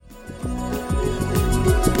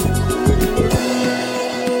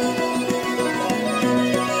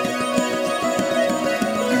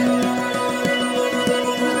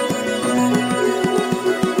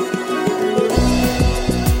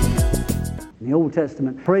In the Old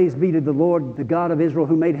Testament, praise be to the Lord, the God of Israel,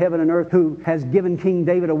 who made heaven and earth, who has given King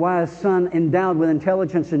David a wise son, endowed with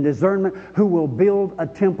intelligence and discernment, who will build a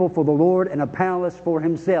temple for the Lord and a palace for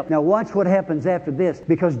himself. Now watch what happens after this,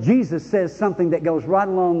 because Jesus says something that goes right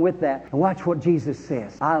along with that. And watch what Jesus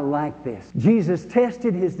says. I like this. Jesus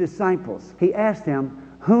tested his disciples. He asked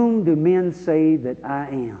them, whom do men say that I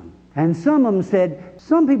am? And some of them said,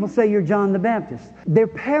 some people say you're John the Baptist. They're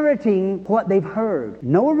parroting what they've heard.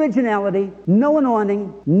 No originality, no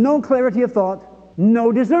anointing, no clarity of thought,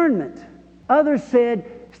 no discernment. Others say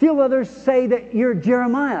that you're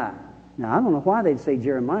Jeremiah. Now, I don't know why they'd say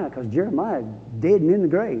Jeremiah, because Jeremiah dead and in the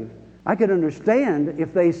grave. I could understand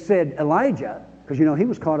if they said Elijah, because he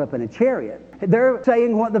was caught up in a chariot. They're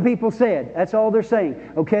saying what the people said. That's all they're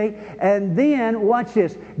saying. Okay? And then, watch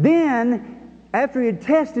this. Then, after he had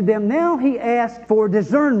tested them, now he asked for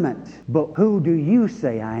discernment. But who do you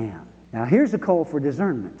say I am? Now here's a call for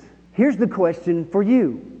discernment. Here's the question for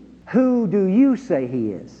you. Who do you say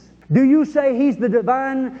he is? Do you say he's the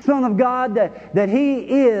divine Son of God, that he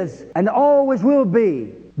is and always will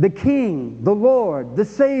be the King, the Lord, the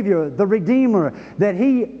Savior, the Redeemer, that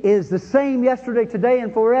he is the same yesterday, today,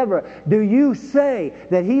 and forever? Do you say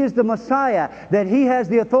that he is the Messiah, that he has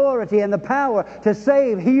the authority and the power to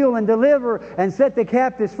save, heal, and deliver, and set the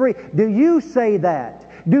captives free? Do you say that?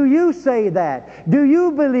 Do you say that? Do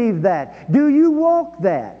you believe that? Do you walk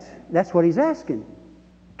that? That's what he's asking.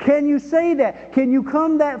 Can you say that? Can you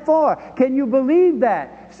come that far? Can you believe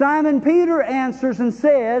that? Simon Peter answers and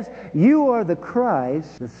says, you are the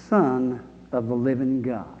Christ, the Son of the living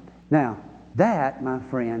God. Now, that, my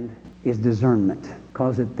friend, is discernment.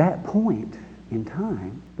 Because at that point in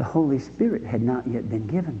time, the Holy Spirit had not yet been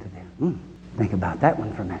given to them. Think about that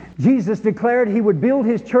one for a minute. Jesus declared he would build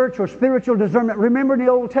his church, or spiritual discernment. Remember in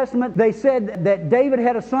the Old Testament, they said that David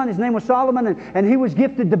had a son, his name was Solomon, and he was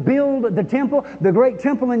gifted to build the temple, the great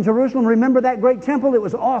temple in Jerusalem. Remember that great temple? It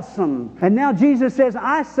was awesome. And now Jesus says,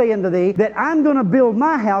 I say unto thee that I'm going to build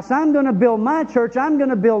my house, I'm going to build my church, I'm going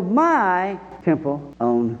to build my temple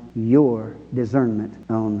on your discernment,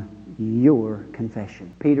 on your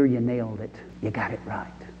confession. Peter, you nailed it. You got it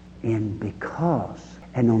right. And because...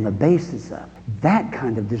 and on the basis of that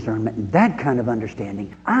kind of discernment and that kind of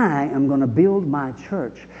understanding, I am going to build my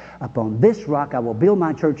church. Upon this rock I will build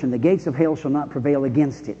my church, and the gates of hell shall not prevail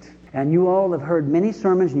against it. And you all have heard many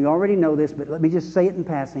sermons, and you already know this, but let me just say it in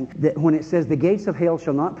passing, that when it says the gates of hell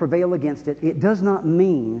shall not prevail against it, it does not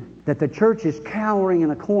mean that the church is cowering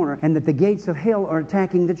in a corner and that the gates of hell are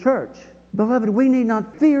attacking the church. Beloved, we need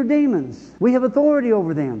not fear demons. We have authority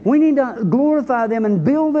over them. We need to glorify them and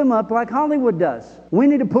build them up like Hollywood does. We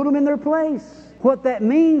need to put them in their place. What that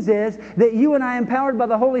means is that you and I, empowered by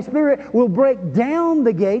the Holy Spirit, will break down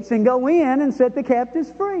the gates and go in and set the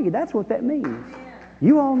captives free. That's what that means.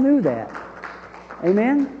 You all knew that.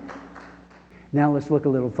 Amen? Now let's look a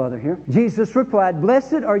little further here. Jesus replied,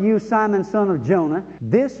 blessed are you, Simon, son of Jonah.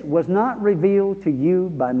 This was not revealed to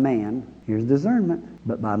you by man. Here's discernment.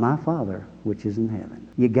 But by my Father, which is in heaven.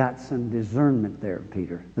 You got some discernment there,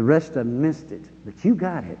 Peter. The rest of them missed it, but you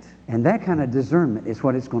got it. And that kind of discernment is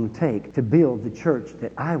what it's going to take to build the church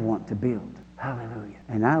that I want to build. Hallelujah.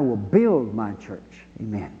 And I will build my church.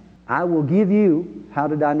 Amen. I will give you, how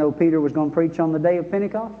did I know Peter was going to preach on the day of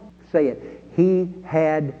Pentecost? Say it. He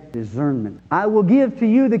had discernment. I will give to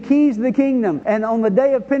you the keys of the kingdom. And on the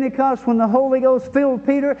day of Pentecost, when the Holy Ghost filled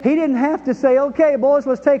Peter, he didn't have to say, okay, boys,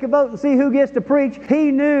 let's take a vote and see who gets to preach.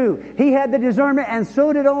 He knew. He had the discernment, and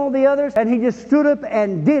so did all the others. And he just stood up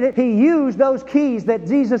and did it. He used those keys that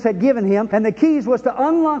Jesus had given him. And the keys was to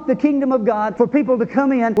unlock the kingdom of God for people to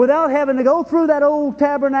come in without having to go through that old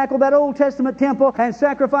tabernacle, that Old Testament temple, and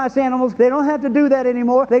sacrifice animals. They don't have to do that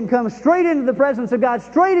anymore. They can come straight into the presence of God,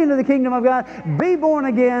 straight into the kingdom of God, be born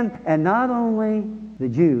again, and not only the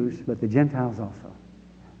Jews, but the Gentiles also.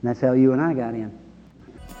 And that's how you and I got in.